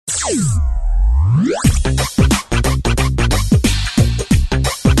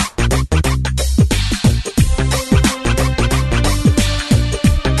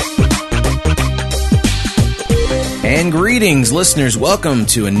And greetings, listeners. Welcome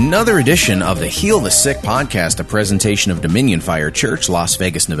to another edition of the Heal the Sick podcast, a presentation of Dominion Fire Church, Las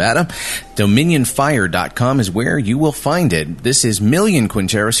Vegas, Nevada. DominionFire.com is where you will find it. This is Millian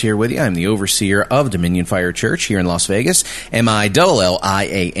Quinteros here with you. I'm the overseer of Dominion Fire Church here in Las Vegas,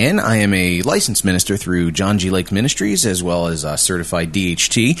 MILLIAN. I am a licensed minister through John G. Lake Ministries, as well as a certified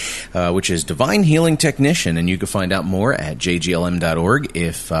DHT, which is Divine Healing Technician. And you can find out more at jglm.org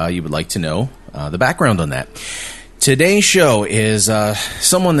if you would like to know the background on that. Today's show is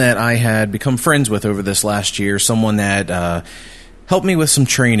someone that I had become friends with over this last year, someone that helped me with some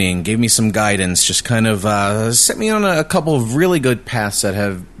training, gave me some guidance, just kind of set me on a couple of really good paths that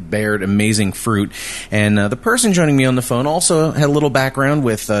have bared amazing fruit. And the person joining me on the phone also had a little background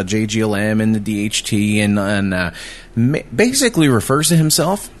with JGLM and the DHT and basically refers to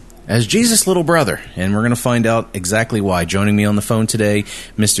himself as Jesus' little brother, and we're going to find out exactly why. Joining me on the phone today,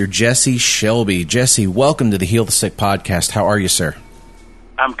 Mr. Jesse Shelby. Jesse, welcome to the Heal the Sick podcast. How are you, sir?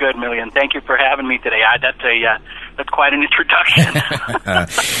 I'm good, Millian. Thank you for having me today. That's quite an introduction.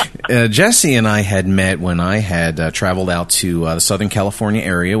 Jesse and I had met when I had traveled out to the Southern California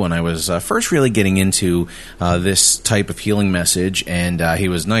area when I was first really getting into this type of healing message, and he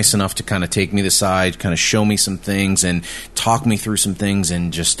was nice enough to kind of take me aside, kind of show me some things and talk me through some things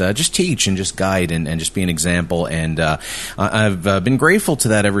and just teach and just guide and just be an example. And I've been grateful to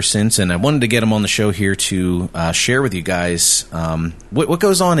that ever since, and I wanted to get him on the show here to share with you guys what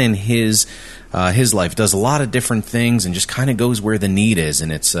goes on in his life. Does a lot of different things and just kind of goes where the need is,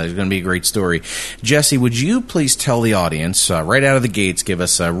 and it's going to be a great story. Jesse, would you please tell the audience, right out of the gates, give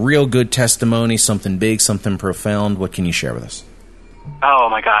us a real good testimony, something big, something profound. What can you share with us? Oh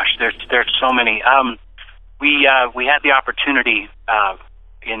my gosh, there's so many. We had the opportunity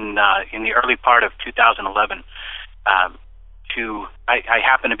in the early part of 2011 I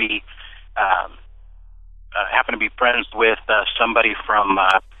happen to be friends with somebody from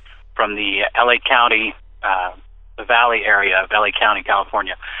the LA County, the Valley area of LA County,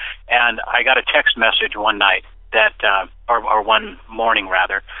 California. And I got a text message one night that, or one morning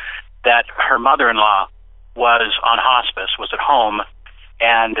rather, that her mother-in-law was on hospice, was at home,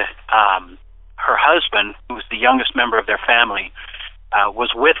 and her husband, who was the youngest member of their family,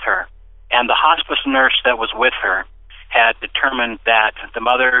 was with her. And the hospice nurse that was with her had determined that the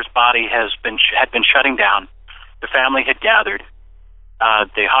mother's body had been shutting down. The family had gathered.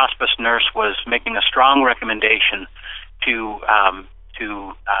 The hospice nurse was making a strong recommendation to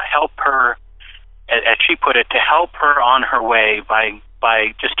help her, as she put it, to help her on her way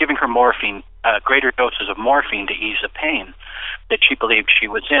by just giving her morphine, greater doses of morphine to ease the pain that she believed she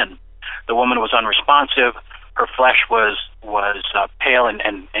was in. The woman was unresponsive. Her flesh was pale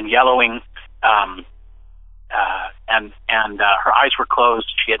and yellowing, and her eyes were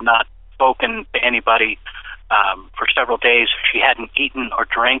closed. She had not spoken to anybody for several days. She hadn't eaten or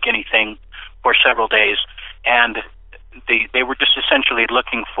drank anything for several days, and they were just essentially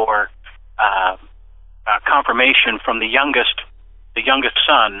looking for confirmation from the youngest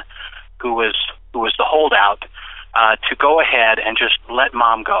son, who was the holdout, to go ahead and just let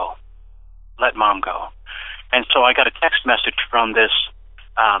mom go. And so I got a text message from this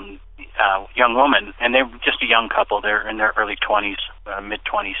young woman, and they're just a young couple. They're in their early 20s,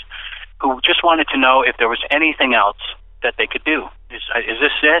 mid-20s, who just wanted to know if there was anything else that they could do. Is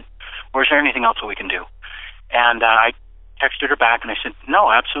this it? Or is there anything else that we can do? And I texted her back, and I said,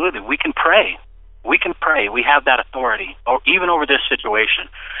 no, absolutely. We can pray. We can pray. We have that authority, or even over this situation.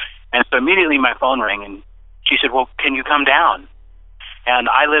 And so immediately my phone rang, and she said, well, can you come down? And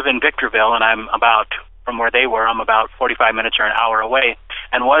I live in Victorville, and I'm about, from where they were, I'm about 45 minutes or an hour away,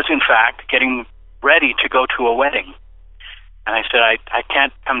 and was, in fact, getting ready to go to a wedding. And I said, I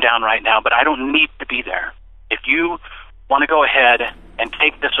can't come down right now, but I don't need to be there. If you want to go ahead and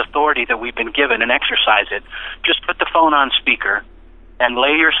take this authority that we've been given and exercise it, just put the phone on speaker and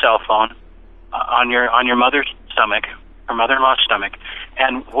lay your cell phone on your mother's stomach, her mother-in-law's stomach,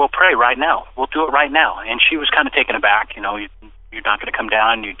 and we'll pray right now. We'll do it right now. And she was kind of taken aback. You know, you're not going to come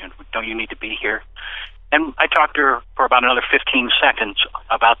down. You need to be here. And I talked to her for about another 15 seconds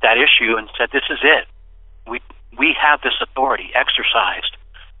about that issue and said, this is it. We have this authority exercised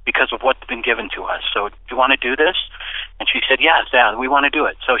because of what's been given to us. So do you want to do this? And she said, yes, Dad, we want to do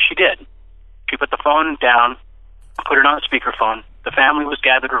it. So she did. She put the phone down, put it on speakerphone. The family was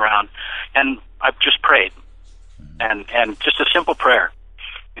gathered around, and I just prayed. And just a simple prayer,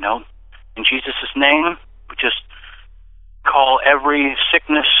 you know, in Jesus' name, we just call every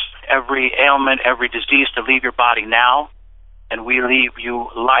sickness, every ailment, every disease to leave your body now, and we leave you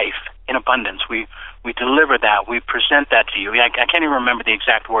life in abundance. We deliver that. We present that to you. I can't even remember the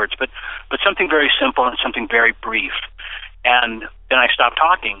exact words, but something very simple and something very brief. And then I stopped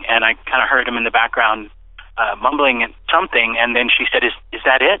talking, and I kind of heard him in the background mumbling something, and then she said, is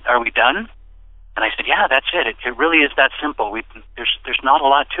that it? Are we done? And I said, yeah, that's it. It really is that simple. There's not a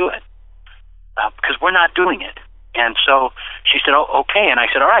lot to it because we're not doing it. And so she said, oh, okay. And I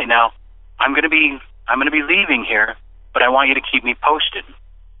said, all right, now I'm going to be leaving here, but I want you to keep me posted.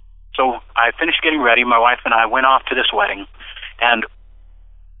 So I finished getting ready. My wife and I went off to this wedding, and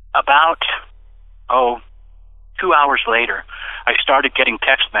about 2 hours later, I started getting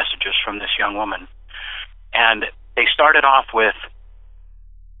text messages from this young woman, and they started off with,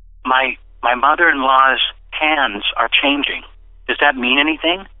 my mother-in-law's hands are changing. Does that mean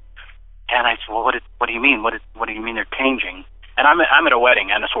anything? And I said, well, what do you mean? What do you mean they're changing? And I'm at a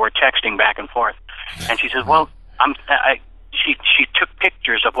wedding, and so we're texting back and forth. And she says, well, she took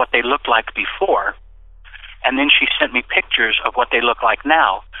pictures of what they looked like before, and then she sent me pictures of what they look like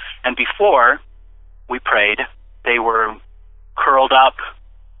now. And before we prayed, they were curled up,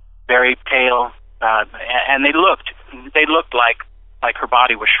 very pale, and they looked like her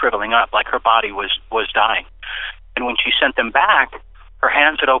body was shriveling up, like her body was dying. And when she sent them back, her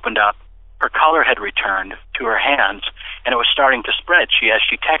hands had opened up, her color had returned to her hands, and it was starting to spread as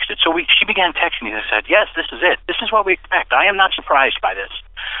she texted. So she began texting me and said, yes, this is it. This is what we expect. I am not surprised by this.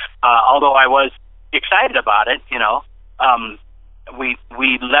 Although I was excited about it, we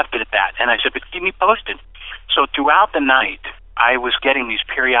left it at that. And I said, but keep me posted. So throughout the night, I was getting these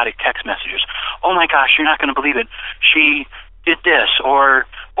periodic text messages. Oh my gosh, you're not going to believe it. She did this, or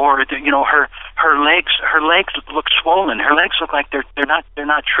her legs look swollen. Her legs look like they're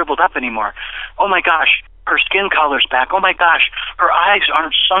not shriveled up anymore. Oh my gosh, her skin color's back. Oh my gosh, her eyes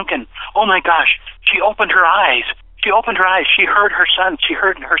aren't sunken. Oh my gosh, she opened her eyes. She heard her son. She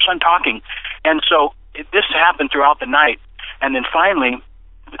heard her son talking. And so this happened throughout the night. And then finally,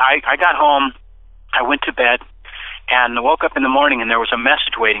 I got home. I went to bed and woke up in the morning, and there was a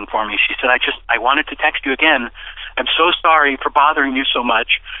message waiting for me. She said, I wanted to text you again. I'm so sorry for bothering you so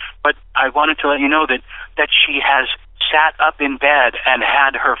much, but I wanted to let you know that she has sat up in bed and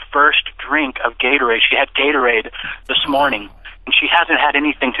had her first drink of Gatorade. She had Gatorade this morning, and she hasn't had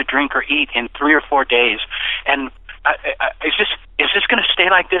anything to drink or eat in 3 or 4 days. And is this going to stay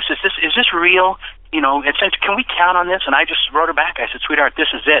like this? Is this real? It says, can we count on this? And I just wrote her back. I said, sweetheart, this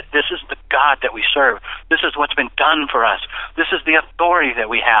is it. This is the God that we serve. This is what's been done for us. This is the authority that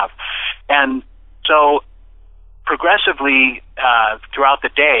we have. And so progressively throughout the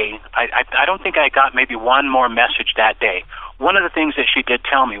day, I don't think I got maybe one more message that day. One of the things that she did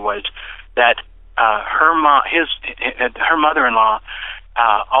tell me was that her mother-in-law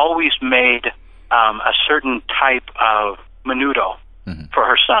always made a certain type of menudo for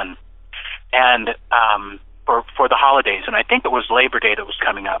her son, and for the holidays. And I think it was Labor Day that was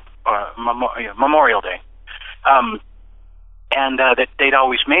coming up, or Memorial Day. And that they'd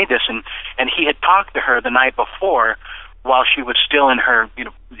always made this, and he had talked to her the night before, while she was still in her,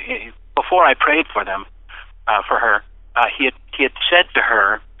 before I prayed for them, for her. He had said to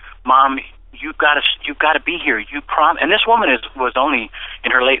her, "Mom, you've got to be here. And this woman was only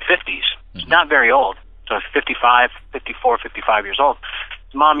in her late 50s. She's not very old, so 54, 55 years old.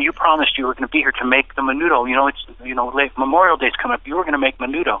 Mom, you promised you were going to be here to make the menudo. Late Memorial Day's coming up. You were going to make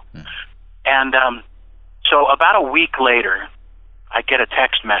menudo." And so about a week later, I get a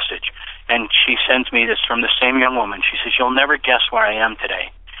text message, and she sends me this from the same young woman. She says, "You'll never guess where I am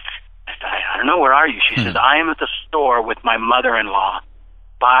today." I said, I don't know, where are you? She says, "I am at the store with my mother-in-law,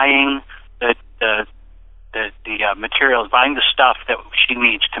 buying the materials, buying the stuff that she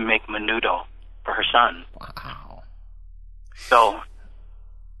needs to make menudo for her son." Wow. So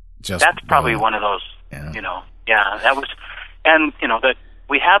that's probably one of those, that was, and that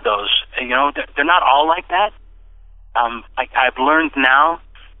we have those, they're not all like that. I've learned now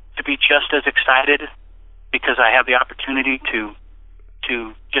to be just as excited because I have the opportunity to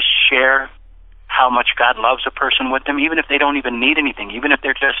just share how much God loves a person with them, even if they don't even need anything, even if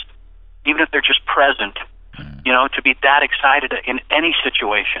they're just present, to be that excited in any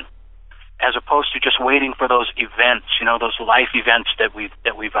situation, as opposed to just waiting for those events, those life events that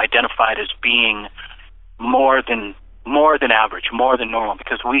we've identified as being more than average, more than normal,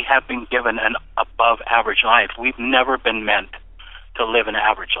 because we have been given an above average life. We've never been meant to live an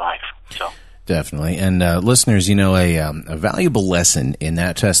average life. So definitely. And listeners, a valuable lesson in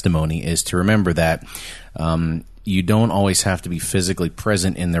that testimony is to remember that you don't always have to be physically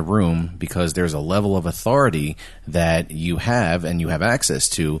present in the room, because there's a level of authority that you have and you have access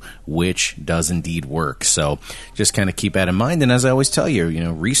to, which does indeed work. So just kind of keep that in mind. And as I always tell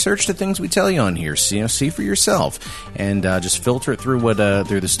you, research the things we tell you on here. See for yourself, and just filter it through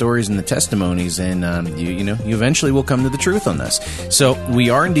through the stories and the testimonies, and you eventually will come to the truth on this. So we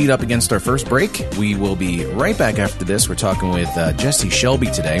are indeed up against our first break. We will be right back after this. We're talking with Jesse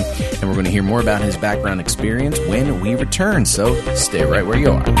Shelby today, and we're going to hear more about his background experience when we return, so stay right where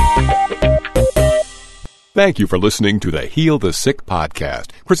you are. Thank you for listening to the Heal the Sick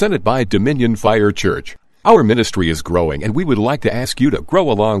podcast, presented by Dominion Fire Church. Our ministry is growing, and we would like to ask you to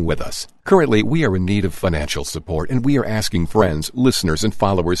grow along with us. Currently, we are in need of financial support, and we are asking friends, listeners, and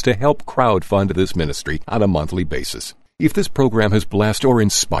followers to help crowdfund this ministry on a monthly basis. If this program has blessed or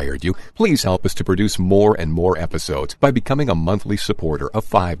inspired you, please help us to produce more and more episodes by becoming a monthly supporter of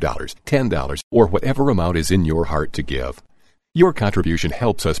 $5, $10, or whatever amount is in your heart to give. Your contribution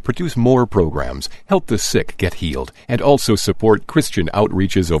helps us produce more programs, help the sick get healed, and also support Christian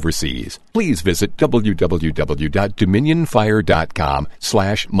outreaches overseas. Please visit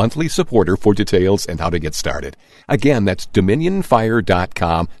www.dominionfire.com/monthly supporter for details and how to get started. Again, that's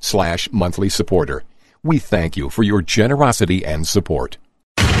dominionfire.com/monthly supporter. We thank you for your generosity and support.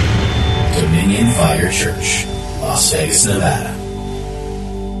 Dominion Fire Church, Las Vegas, Nevada.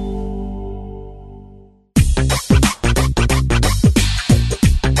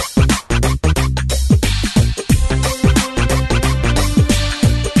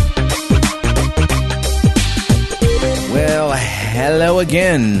 Hello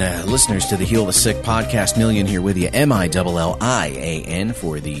again, listeners to the Heal the Sick podcast. Millian here with you, MILLIAN,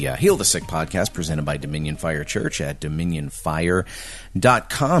 for the Heal the Sick podcast presented by Dominion Fire Church at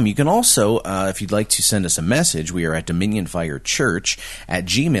dominionfire.com. You can also, if you'd like to send us a message, we are at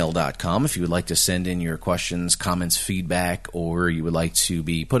dominionfirechurch@gmail.com. If you would like to send in your questions, comments, feedback, or you would like to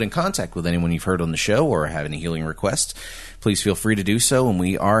be put in contact with anyone you've heard on the show or have any healing requests, please feel free to do so, and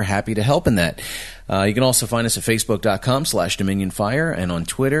we are happy to help in that. You can also find us at facebook.com/DominionFire and on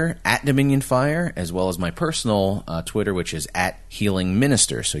Twitter @DominionFire, as well as my personal Twitter, which is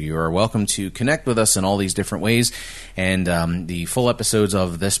 @HealingMinister. So you are welcome to connect with us in all these different ways. And the full episodes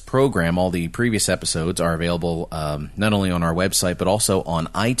of this program, all the previous episodes, are available not only on our website, but also on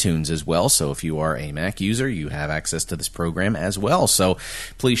iTunes as well. So if you are a Mac user, you have access to this program as well. So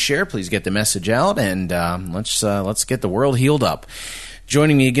please share, please get the message out, and let's get the world healed up.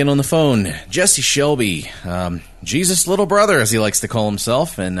 Joining me again on the phone, Jesse Shelby, Jesus' little brother, as he likes to call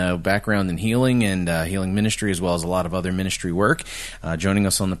himself, and background in healing and healing ministry, as well as a lot of other ministry work, joining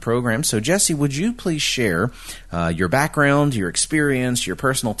us on the program. So, Jesse, would you please share your background, your experience, your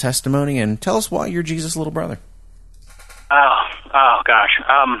personal testimony, and tell us why you're Jesus' little brother? Oh gosh.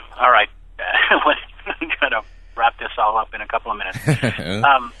 All right. I'm going to wrap this all up in a couple of minutes.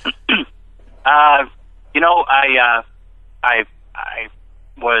 I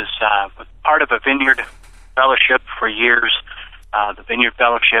was part of a Vineyard Fellowship for years. The Vineyard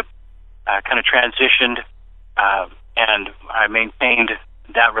Fellowship kind of transitioned, and I maintained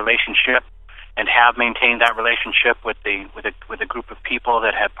that relationship and have maintained that relationship with a group of people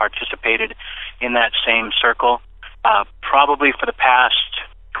that have participated in that same circle, probably for the past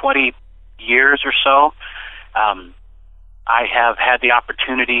 20 years or so. I have had the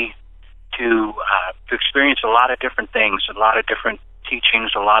opportunity to experience a lot of different things, a lot of different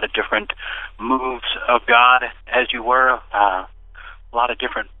teachings, a lot of different moves of God, as you were, a lot of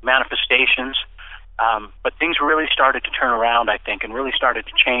different manifestations. But things really started to turn around, I think, and really started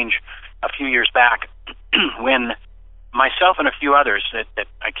to change a few years back when myself and a few others that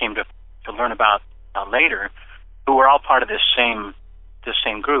I came to learn about later, who were all part of this same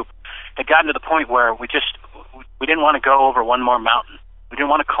group, had gotten to the point where we didn't want to go over one more mountain. We didn't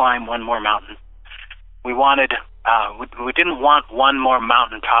want to climb one more mountain. We didn't want one more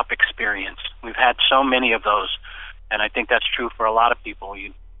mountaintop experience. We've had so many of those, and I think that's true for a lot of people.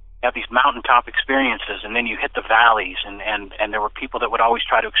 You have these mountaintop experiences, and then you hit the valleys, and there were people that would always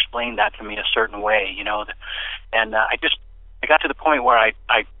try to explain that to me a certain way, and I got to the point where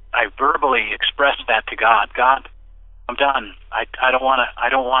I verbally expressed that to God. God, I'm done. I don't want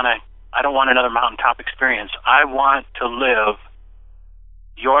another mountaintop experience. I want to live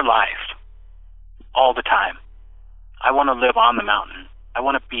your life all the time. I want to live on the mountain. I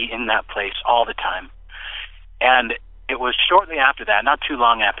want to be in that place all the time. And it was shortly after that, not too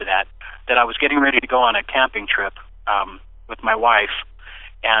long after that, that I was getting ready to go on a camping trip with my wife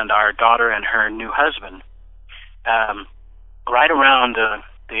and our daughter and her new husband, right around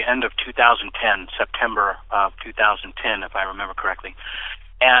the end of 2010, September of 2010, if I remember correctly.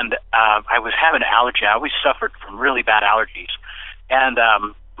 and I was having an allergy. I always suffered from really bad allergies. And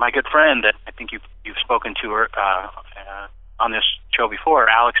my good friend that I think you've spoken to her on this show before,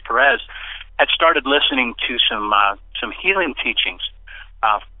 Alex Perez, had started listening to some healing teachings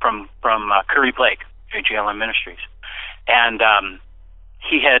from Curry Blake, JGLM Ministries, and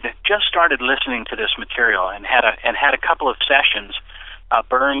he had just started listening to this material and had a couple of sessions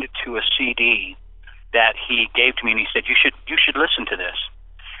burned to a CD that he gave to me, and he said, you should listen to this.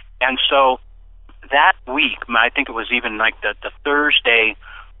 And so that week, I think it was even like the Thursday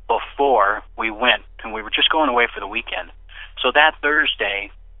before we went, and we were just going away for the weekend. So that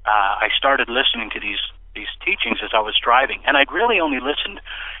Thursday, I started listening to these teachings as I was driving, and I'd really only listened.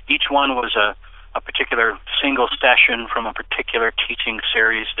 Each one was a particular single session from a particular teaching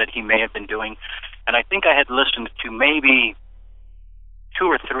series that he may have been doing, and I think I had listened to maybe 2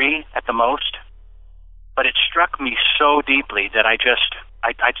 or 3 at the most, but it struck me so deeply that I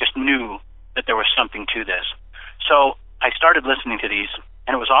just knew that there was something to this. So I started listening to these,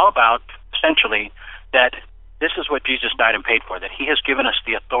 and it was all about, essentially, that this is what Jesus died and paid for, that he has given us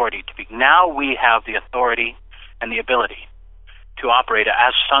the authority to be. Now we have the authority and the ability to operate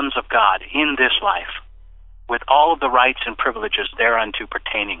as sons of God in this life with all of the rights and privileges thereunto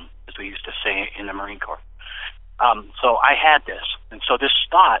pertaining, as we used to say in the Marine Corps. So I had this, and so this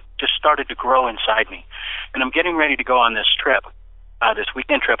thought just started to grow inside me. And I'm getting ready to go on this trip, this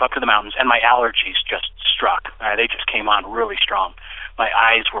weekend trip up to the mountains, and my allergies just struck. They just came on really strong. My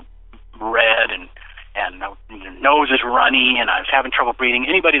eyes were red, and nose is runny, and I was having trouble breathing.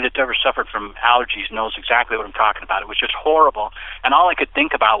 Anybody that's ever suffered from allergies knows exactly what I'm talking about. It was just horrible, and all I could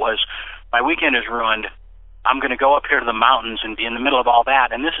think about was, my weekend is ruined. I'm going to go up here to the mountains and be in the middle of all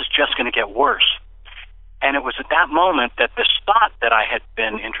that, and this is just going to get worse. And it was at that moment that this thought that I had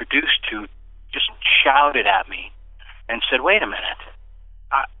been introduced to just shouted at me and said, wait a minute,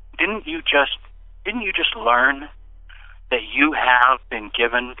 didn't you just learn that you have been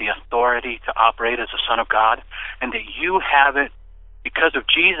given the authority to operate as a son of God, and that you have it because of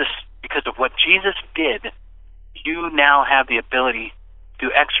Jesus, because of what Jesus did? You now have the ability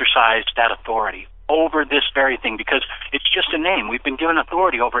to exercise that authority over this very thing, because it's just a name. We've been given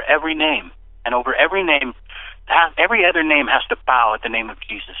authority over every name, and over every name, every other name has to bow at the name of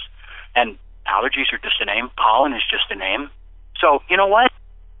Jesus. And allergies are just a name. Pollen is just a name. So you know what?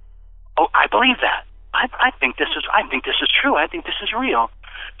 Oh, I believe that. I think this is true. I think this is real.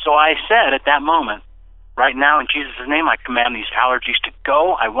 So I said at that moment, right now in Jesus' name, I command these allergies to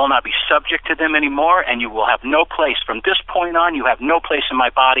go. I will not be subject to them anymore, and you will have no place. From this point on, you have no place in my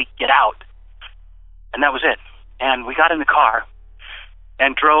body. Get out. And that was it. And we got in the car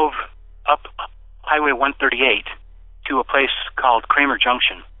and drove up Highway 138 to a place called Kramer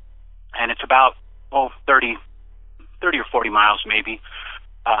Junction. And it's about 30 or 40 miles maybe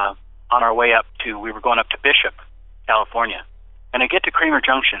on our way up to, we were going up to Bishop, California. And I get to Kramer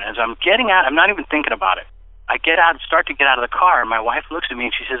Junction. As I'm getting out, I'm not even thinking about it. I start to get out of the car, and my wife looks at me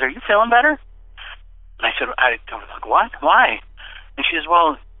and she says, are you feeling better? And I said, what? Why? And she says,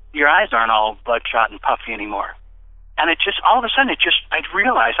 well, your eyes aren't all bloodshot and puffy anymore. And it just, all of a sudden, I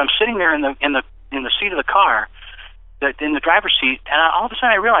realized I'm sitting there in the seat of the car, in the driver's seat, and all of a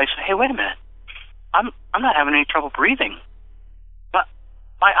sudden I realized, hey, wait a minute, I'm not having any trouble breathing. But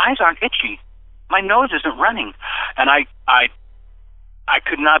my eyes aren't itchy. My nose isn't running. And I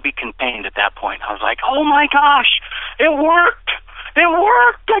could not be contained at that point. I was like, oh my gosh, it worked! It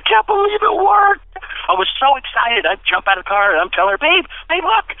worked! I can't believe it worked! I was so excited. I'd jump out of the car and I'm telling her, babe,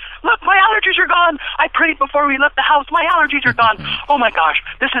 look, my allergies are gone. I prayed before we left the house. My allergies are gone. Oh my gosh,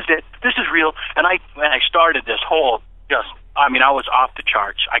 this is it. This is real. And I started this whole I was off the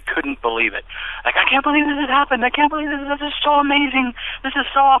charts. I couldn't believe it. Like, I can't believe this has happened. I can't believe this. This is so amazing. This is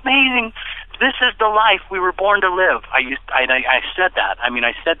so amazing. This is the life we were born to live. I said that.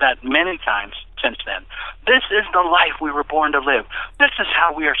 I said that many times since then. This is the life we were born to live. This is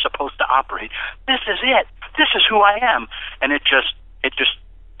how we are supposed to operate. This is it. This is who I am. And it just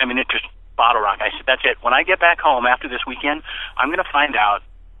bottle rock. I said, that's it. When I get back home after this weekend, I'm going to find out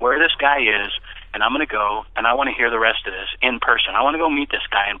where this guy is, and I'm going to go, and I want to hear the rest of this in person. I want to go meet this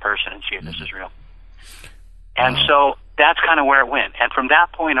guy in person and see if this is real. And so that's kind of where it went. And from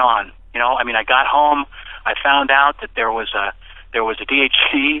that point on, I got home. I found out that there was a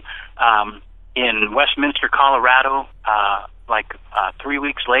DHC in Westminster, Colorado. 3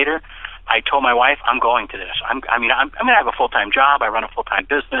 weeks later, I told my wife, I'm going to this. I have a full-time job. I run a full-time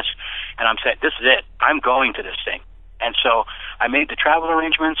business, and I'm saying, this is it. I'm going to this thing. And so I made the travel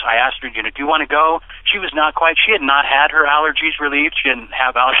arrangements. I asked her, do you want to go? She was not quite. She had not had her allergies relieved. She didn't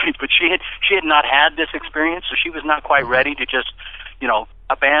have allergies, but she had not had this experience, so she was not quite ready to just,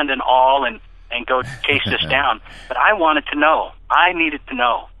 abandon all and go chase this down. But I wanted to know. I needed to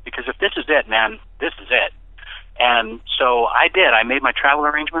know, because if this is it, man, this is it. And so I did. I made my travel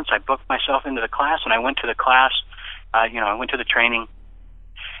arrangements. I booked myself into the class, and I went to the class. I went to the training,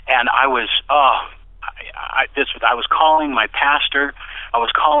 and I was I was calling my pastor. I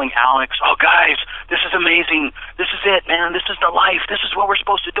was calling Alex. Oh, guys, this is amazing. This is it, man. This is the life. This is what we're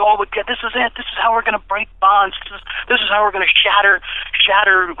supposed to do. Oh, this is it. This is how we're going to break bonds. This is how we're going to shatter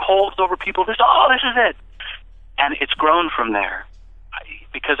holds over people. This is it. And it's grown from there,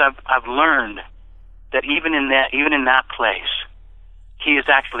 because I've learned that even in that place, he is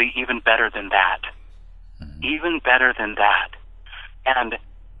actually even better than that. Mm-hmm. Even better than that. And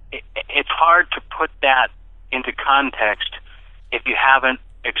it's hard to put that into context if you haven't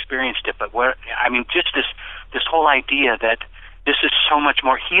experienced it. But just this whole idea that this is so much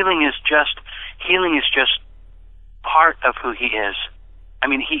more. Healing is just part of who he is. I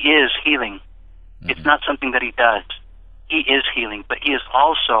mean, he is healing. Mm-hmm. It's not something that he does. He is healing, but he is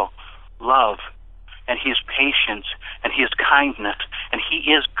also love, and he is patience, and he is kindness, and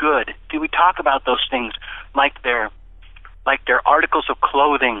he is good. Do we talk about those things like they're articles of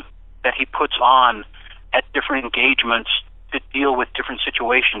clothing that he puts on at different engagements to deal with different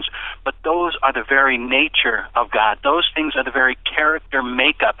situations? But those are the very nature of God. Those things are the very character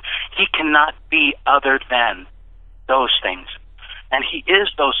makeup. He cannot be other than those things. And he is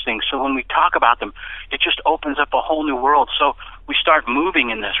those things. So when we talk about them, it just opens up a whole new world. So we start moving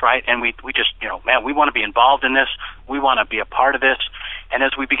in this, right? And we just, man, we want to be involved in this. We want to be a part of this. And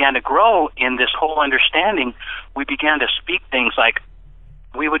as we began to grow in this whole understanding, we began to speak things like,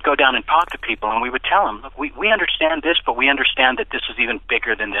 we would go down and talk to people, and we would tell them, look, we understand this, but we understand that this is even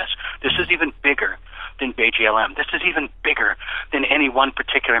bigger than this. This is even bigger than BJLM. This is even bigger than any one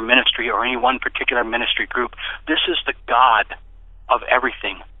particular ministry or any one particular ministry group. This is the God of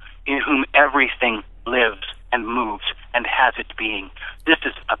everything, in whom everything lives and moves and has its being. This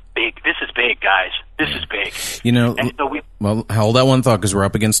is big, guys. This is big. Well, hold that one thought, because we're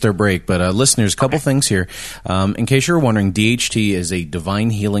up against our break. But listeners, a couple things here. In case you're wondering, DHT is a Divine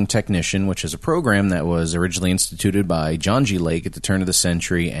Healing Technician, which is a program that was originally instituted by John G. Lake at the turn of the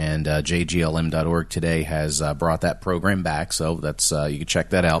century, and jglm.org today has brought that program back. So that's you can check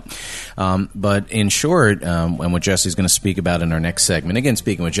that out. But in short, and what Jesse's going to speak about in our next segment, again,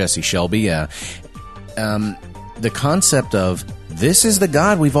 speaking with Jesse Shelby, the concept of this is the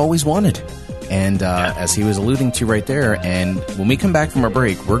God we've always wanted. And as he was alluding to right there, and when we come back from our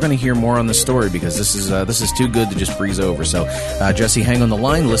break, we're going to hear more on the story, because this is too good to just breeze over. So, Jesse, hang on the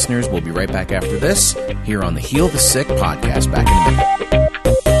line. Listeners, we'll be right back after this here on the Heal the Sick podcast. Back in a minute.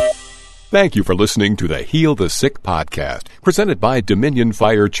 Thank you for listening to the Heal the Sick podcast, presented by Dominion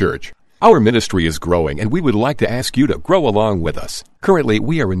Fire Church. Our ministry is growing, and we would like to ask you to grow along with us. Currently,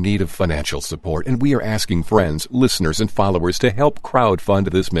 we are in need of financial support, and we are asking friends, listeners, and followers to help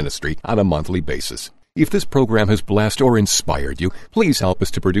crowdfund this ministry on a monthly basis. If this program has blessed or inspired you, please help us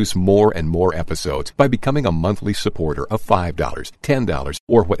to produce more and more episodes by becoming a monthly supporter of $5, $10,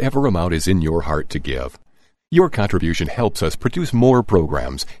 or whatever amount is in your heart to give. Your contribution helps us produce more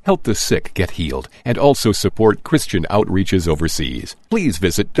programs, help the sick get healed, and also support Christian outreaches overseas. Please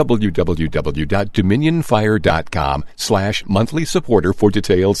visit www.dominionfire.com/monthly supporter for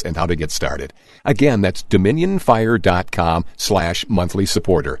details and how to get started. Again, that's dominionfire.com/monthly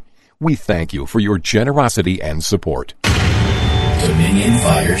supporter. We thank you for your generosity and support. Dominion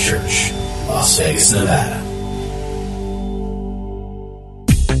Fire Church, Las Vegas, Nevada.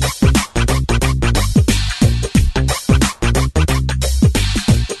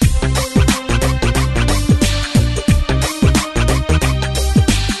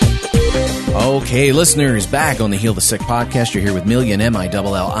 Okay, listeners, back on the Heal the Sick podcast. You're here with Millian,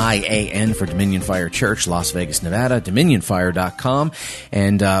 MILLIAN, for Dominion Fire Church, Las Vegas, Nevada, dominionfire.com.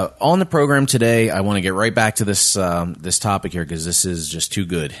 And on the program today, I want to get right back to this topic here, because this is just too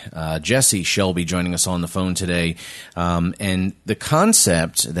good. Jesse Shelby joining us on the phone today. And the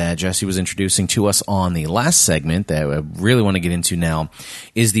concept that Jesse was introducing to us on the last segment that I really want to get into now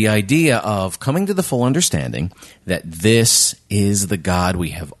is the idea of coming to the full understanding that this is the God we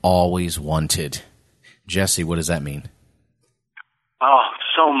have always wanted. Jesse, what does that mean? Oh,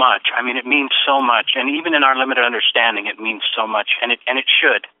 so much. I mean, it means so much. And even in our limited understanding, it means so much. And it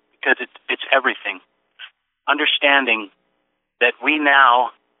should, because it's everything. Understanding that we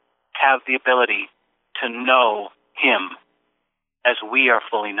now have the ability to know him as we are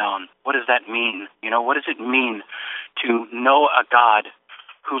fully known. What does that mean? What does it mean to know a God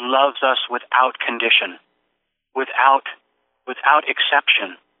who loves us without condition, without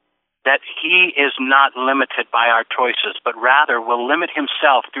exception? that he is not limited by our choices, but rather will limit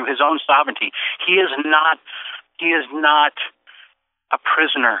himself through his own sovereignty. He is not a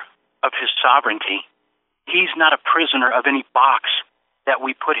prisoner of his sovereignty. He's not a prisoner of any box that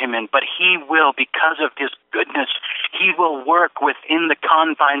we put him in, but he will, because of his goodness, he will work within the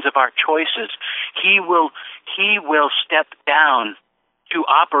confines of our choices. He will step down to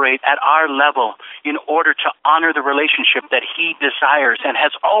operate at our level in order to honor the relationship that he desires and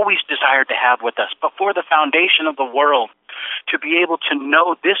has always desired to have with us before the foundation of the world, to be able to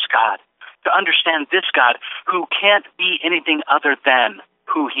know this God, to understand this God who can't be anything other than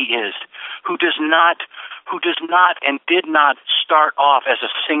who he is, who does not and did not start off as a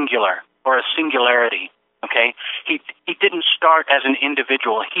singular or a singularity. Okay? He didn't start as an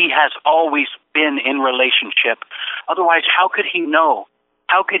individual. He has always been in relationship. Otherwise, how could he know?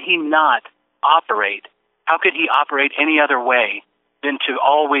 How could he not operate? How could he operate any other way than to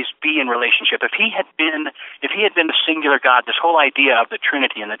always be in relationship? If he had been a singular God, this whole idea of the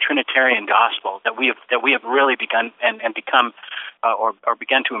Trinity and the Trinitarian gospel that we have really begun and become or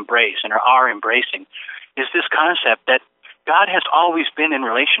begun to embrace and are embracing, is this concept that God has always been in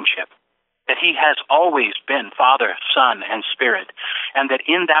relationship, that he has always been Father, Son, and Spirit, and that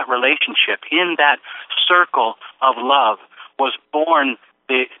in that relationship, in that circle of love, was born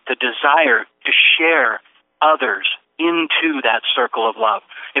the desire to share others into that circle of love.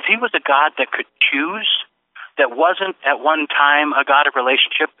 If he was a God that could choose, that wasn't at one time a God of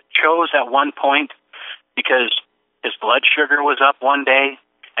relationship, chose at one point because his blood sugar was up one day,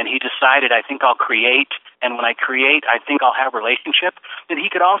 and he decided, I think I'll create, and when I create, I think I'll have relationship, then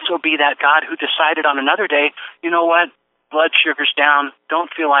he could also be that God who decided on another day, you know what, blood sugar's down, don't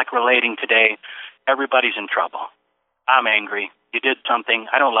feel like relating today, everybody's in trouble. I'm angry, you did something,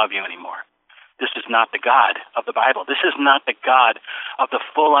 I don't love you anymore. This is not the God of the Bible. This is not the God of the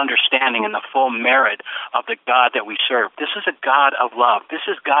full understanding and the full merit of the God that we serve. This is a God of love. This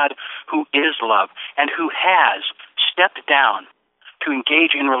is God who is love and who has stepped down to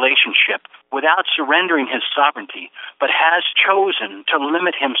engage in relationship without surrendering his sovereignty, but has chosen to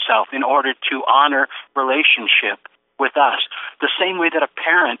limit himself in order to honor relationship with us. The same way that a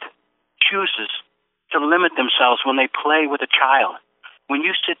parent chooses to limit themselves when they play with a child. When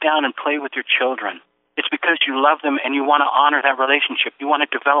you sit down and play with your children, it's because you love them and you want to honor that relationship. You want to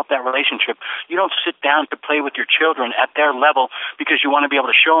develop that relationship. You don't sit down to play with your children at their level because you want to be able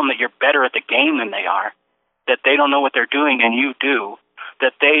to show them that you're better at the game than they are, that they don't know what they're doing and you do,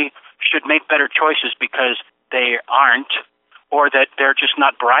 that they should make better choices because they aren't, or that they're just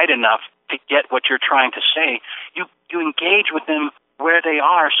not bright enough to get what you're trying to say. You engage with them where they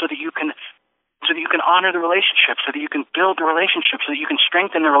are so that you can honor the relationship, so that you can build the relationship, so that you can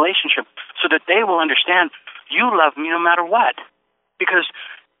strengthen the relationship, so that they will understand you love me no matter what. Because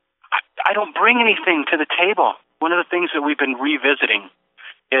I don't bring anything to the table. One of the things that we've been revisiting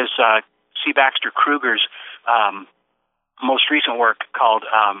is C. Baxter Kruger's most recent work called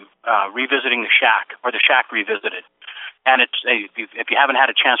Revisiting the Shack, or The Shack Revisited. And if you haven't had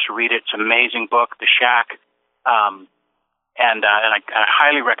a chance to read it, it's an amazing book, The Shack. And I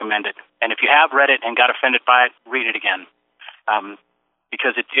highly recommend it. And if you have read it and got offended by it, read it again,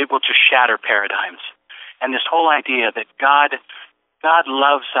 because it will just shatter paradigms. And this whole idea that God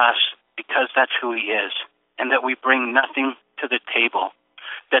loves us because that's who he is, and that we bring nothing to the table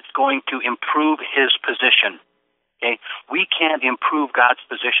that's going to improve his position. Okay? We can't improve God's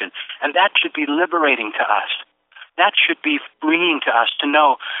position, and that should be liberating to us. That should be freeing to us to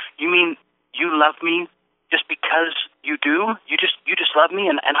know, you mean you love me just because you do? You just love me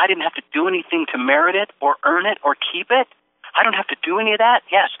and I didn't have to do anything to merit it or earn it or keep it? I don't have to do any of that?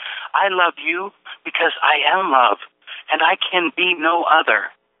 Yes, I love you because I am love and I can be no other.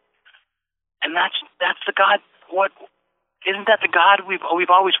 And that's the God. Isn't that the God we've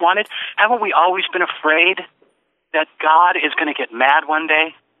always wanted? Haven't we always been afraid that God is going to get mad one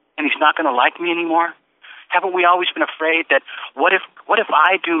day and he's not going to like me anymore? Haven't we always been afraid that what if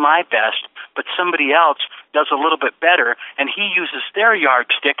I do my best, but somebody else does a little bit better, and he uses their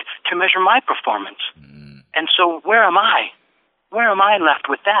yardstick to measure my performance? And so where am I? Where am I left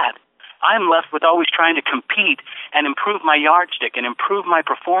with that? I'm left with always trying to compete and improve my yardstick and improve my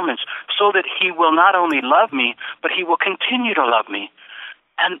performance so that he will not only love me, but he will continue to love me.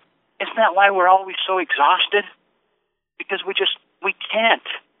 And isn't that why we're always so exhausted? Because we can't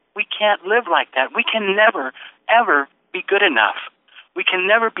live like that. We can never, ever be good enough. We can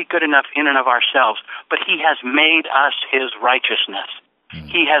never be good enough in and of ourselves, but he has made us his righteousness.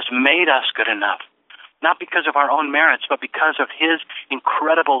 He has made us good enough, not because of our own merits, but because of his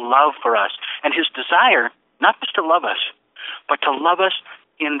incredible love for us and his desire not just to love us, but to love us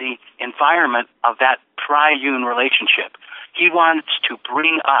in the environment of that triune relationship. He wants to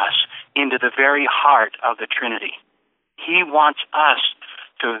bring us into the very heart of the Trinity. He wants us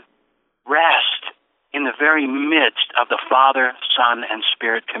to rest in the very midst of the Father, Son, and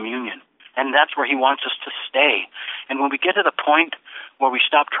Spirit communion. And that's where he wants us to stay. And when we get to the point where we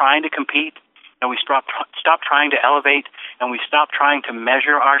stop trying to compete, and we stop trying to elevate, and we stop trying to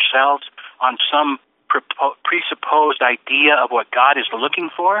measure ourselves on some presupposed idea of what God is looking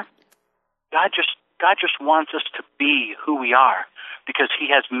for, God just wants us to be who we are, because he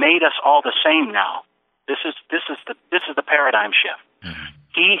has made us all the same now. This is the paradigm shift. Mm-hmm.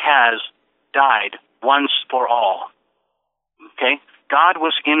 He has died once for all. Okay? God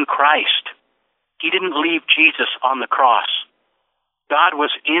was in Christ. He didn't leave Jesus on the cross. God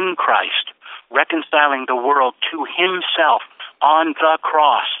was in Christ, reconciling the world to himself on the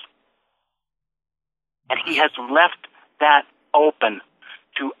cross. And he has left that open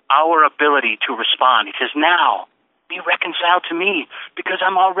to our ability to respond. He says, now, be reconciled to me, because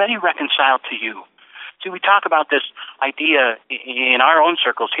I'm already reconciled to you. See, we talk about this idea in our own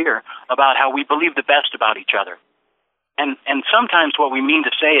circles here about how we believe the best about each other. And sometimes what we mean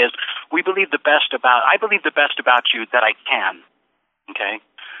to say is, I believe the best about you that I can. Okay?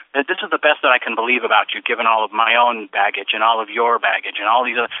 That this is the best that I can believe about you, given all of my own baggage and all of your baggage and all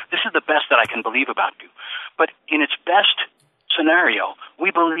these other. This is the best that I can believe about you. But in its best scenario, we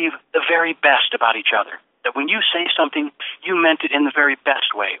believe the very best about each other. That when you say something, you meant it in the very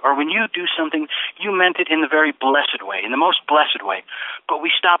best way. Or when you do something, you meant it in the very blessed way, in the most blessed way. But we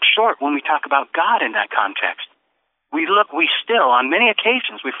stop short when we talk about God in that context. We still, on many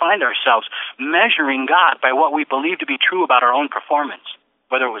occasions, we find ourselves measuring God by what we believe to be true about our own performance.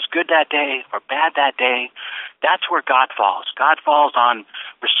 Whether it was good that day or bad that day, that's where God falls. God falls on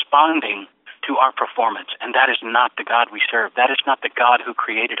responding to our performance, and that is not the God we serve. That is not the God who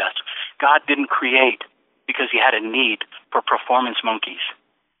created us. God didn't create because he had a need for performance monkeys.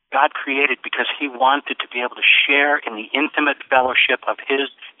 God created because he wanted to be able to share in the intimate fellowship of his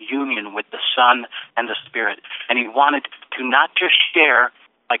union with the Son and the Spirit. And he wanted to not just share,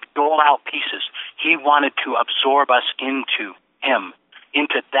 like dole out pieces. He wanted to absorb us into him,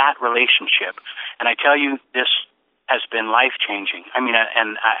 into that relationship. And I tell you, this has been life-changing. I mean,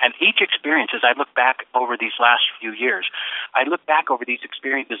 and each experience, as I look back over these last few years, I look back over these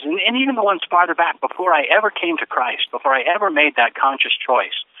experiences, and even the ones farther back, before I ever came to Christ, before I ever made that conscious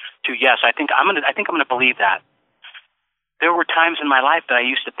choice to, yes, I think I'm going to believe that. There were times in my life that I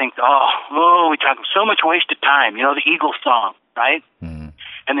used to think, we talk so much wasted time, the Eagles song, right? Mm.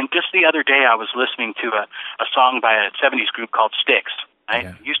 And then just the other day, I was listening to a song by a 70s group called Styx.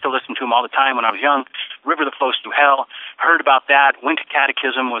 I used to listen to them all the time when I was young. River That Flows Through Hell. Heard about that. Went to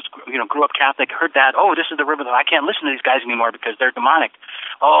catechism. Grew up Catholic. Heard that. Oh, this is the river that I can't listen to these guys anymore because they're demonic.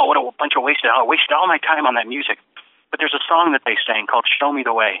 Oh, what a bunch of wasted. I wasted all my time on that music. But there's a song that they sang called "Show Me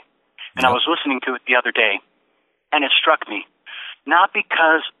the Way," and I was listening to it the other day, and it struck me, not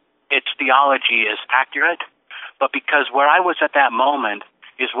because its theology is accurate, but because where I was at that moment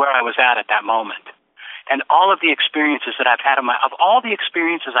is where I was at that moment. And all of the experiences that I've had in my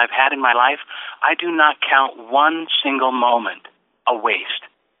life, I do not count one single moment a waste,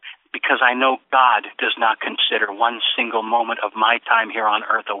 because I know God does not consider one single moment of my time here on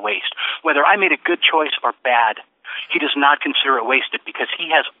earth a waste. Whether I made a good choice or bad, he does not consider it wasted, because he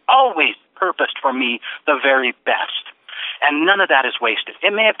has always purposed for me the very best. And none of that is wasted.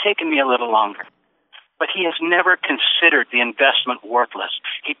 It may have taken me a little longer, but he has never considered the investment worthless.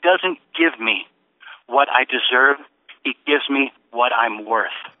 He doesn't give me what I deserve. He gives me what I'm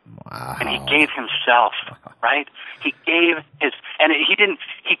worth. Wow. And he gave himself, right? He gave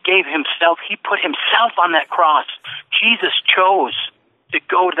himself. He put himself on that cross. Jesus chose to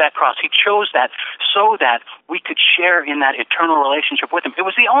go to that cross. He chose that so that we could share in that eternal relationship with him. It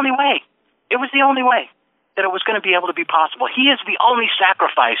was the only way. It was the only way that it was going to be able to be possible. He is the only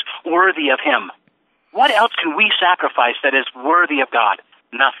sacrifice worthy of him. What else can we sacrifice that is worthy of God?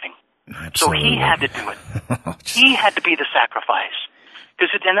 Nothing. Absolutely. So he had to do it. He had to be the sacrifice,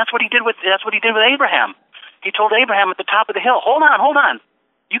 and that's what he did with Abraham. He told Abraham at the top of the hill, "Hold on.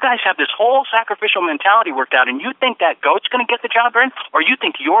 You guys have this whole sacrificial mentality worked out, and you think that goat's going to get the job done, or you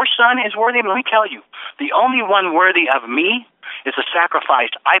think your son is worthy? Let me tell you, the only one worthy of me is the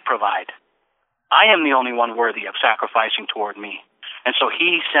sacrifice I provide. I am the only one worthy of sacrificing toward me." And so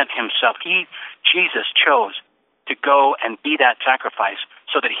he sent himself. Jesus chose to go and be that sacrifice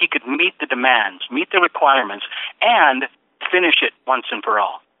so that he could meet the demands, meet the requirements, and finish it once and for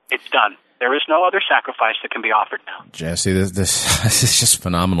all. It's done. There is no other sacrifice that can be offered now. Jesse, this is just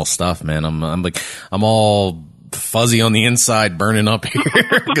phenomenal stuff, man. I'm all fuzzy on the inside, burning up here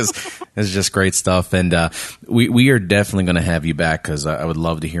because it's just great stuff. And we are definitely going to have you back because I would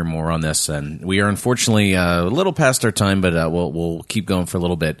love to hear more on this. And we are unfortunately a little past our time, but we'll keep going for a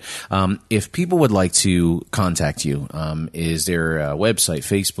little bit. If people would like to contact you, is there a website,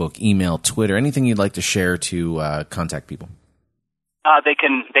 Facebook, email, Twitter, anything you'd like to share to contact people? They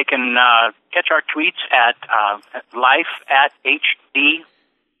can catch our tweets at life at HD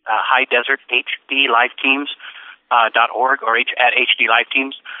High Desert HD Life Teams. .org or at HD Life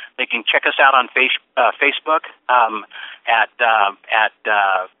Teams. They can check us out on Facebook at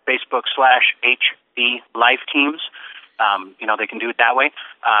Facebook/HD Life Teams. They can do it that way.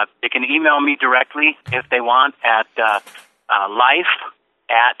 They can email me directly if they want at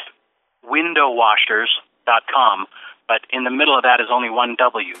life@windowwashers.com. But in the middle of that is only one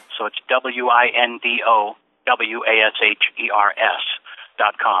W, so it's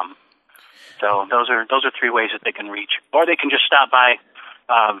WINDOWASHERS.com. So those are 3 ways that they can reach, or they can just stop by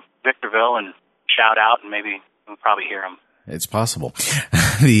Victorville and shout out, and maybe we'll probably hear them. It's possible.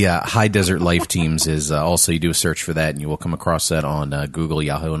 The High Desert Life Teams is also, you do a search for that, and you will come across that on Google,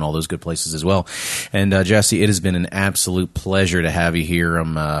 Yahoo, and all those good places as well. And Jesse, it has been an absolute pleasure to have you here.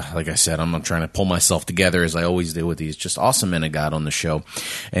 I'm like I said, I'm trying to pull myself together as I always do with these just awesome men of God on the show.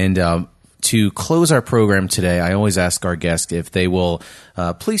 And to close our program today, I always ask our guests if they will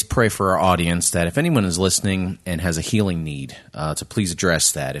please pray for our audience, that if anyone is listening and has a healing need, to please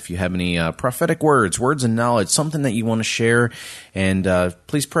address that. If you have any prophetic words of knowledge, something that you want to share, and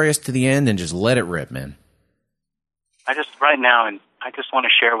please pray us to the end and just let it rip, man. I just want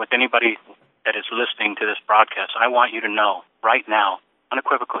to share with anybody that is listening to this broadcast, I want you to know right now,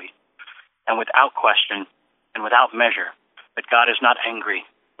 unequivocally, and without question and without measure, that God is not angry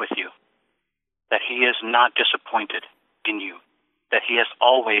with you, that He is not disappointed in you, that He has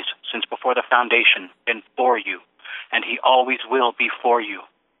always, since before the foundation, been for you, and He always will be for you.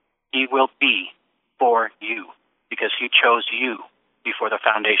 He will be for you because He chose you before the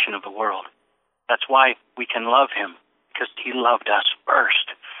foundation of the world. That's why we can love Him, because He loved us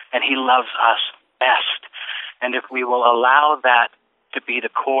first, and He loves us best. And if we will allow that to be the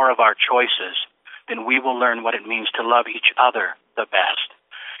core of our choices, then we will learn what it means to love each other the best.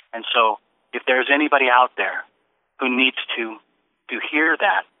 And so, if there's anybody out there who needs to hear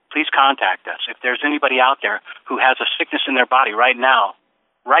that, please contact us. If there's anybody out there who has a sickness in their body right now,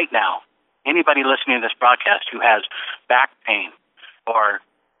 anybody listening to this broadcast who has back pain or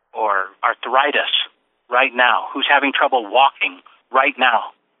arthritis right now, who's having trouble walking right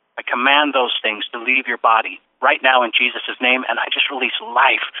now, I command those things to leave your body right now in Jesus' name, and I just release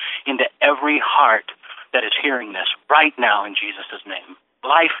life into every heart that is hearing this right now in Jesus' name.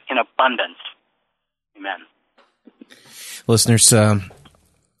 Life in abundance. Amen. Listeners,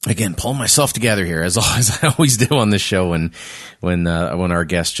 again, pulling myself together here, as I always do on this show when our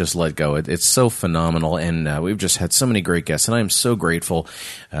guests just let go. It's so phenomenal, and we've just had so many great guests, and I am so grateful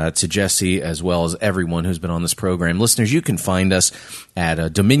to Jesse as well as everyone who's been on this program. Listeners, you can find us at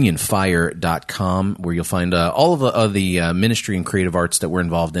DominionFire.com, where you'll find all of the ministry and creative arts that we're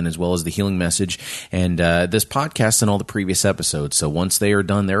involved in, as well as the healing message and this podcast and all the previous episodes. So once they are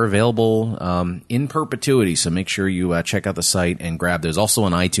done, they're available in perpetuity, so make sure you check out the site and grab those. Also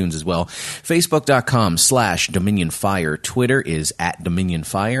on iTunes as well. Facebook.com/DominionFire. Twitter is at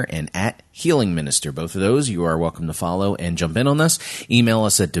DominionFire and at Healing Minister. Both of those you are welcome to follow and jump in on this. Email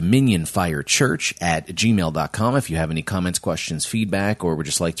us at DominionFireChurch@gmail.com if you have any comments, questions, feedback, or would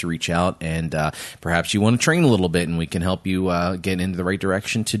just like to reach out and perhaps you want to train a little bit and we can help you get into the right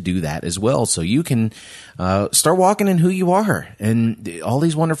direction to do that as well. So you can start walking in who you are. And all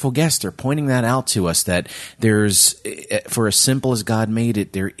these wonderful guests are pointing that out to us, that there's, for as simple as God made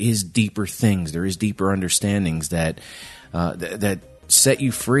it, there is deeper things, there is deeper understandings that set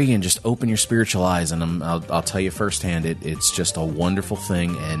you free and just open your spiritual eyes. And I'll tell you firsthand, it's just a wonderful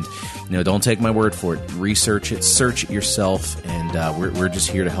thing. And don't take my word for it. Research it, search it yourself, and we're just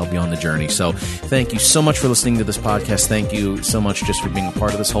here to help you on the journey. So thank you so much for listening to this podcast. Thank you so much just for being a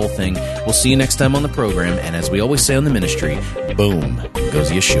part of this whole thing. We'll see you next time on the program. And as we always say on the ministry, boom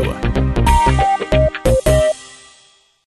goes Yeshua.